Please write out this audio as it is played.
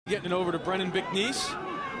getting it over to Brennan Bickniece.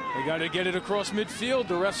 They got to get it across midfield.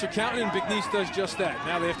 The refs are counting, and Bickniece does just that.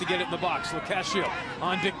 Now they have to get it in the box. LoCascio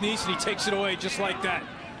on Bickniece, and he takes it away just like that.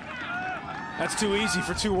 That's too easy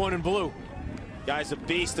for 2-1 in blue. Guy's a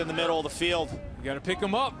beast in the middle of the field. You got to pick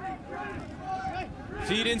him up.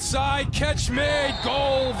 Feed inside, catch made,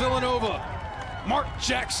 goal, Villanova. Mark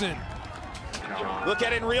Jackson. Look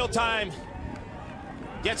at it in real time.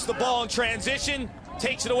 Gets the ball in transition,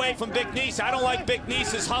 takes it away from Bickniece. I don't like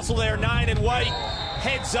Bickniece's hustle there, 9 and white.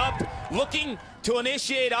 Heads up, looking to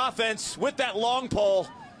initiate offense with that long pole.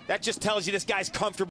 That just tells you this guy's comfortable.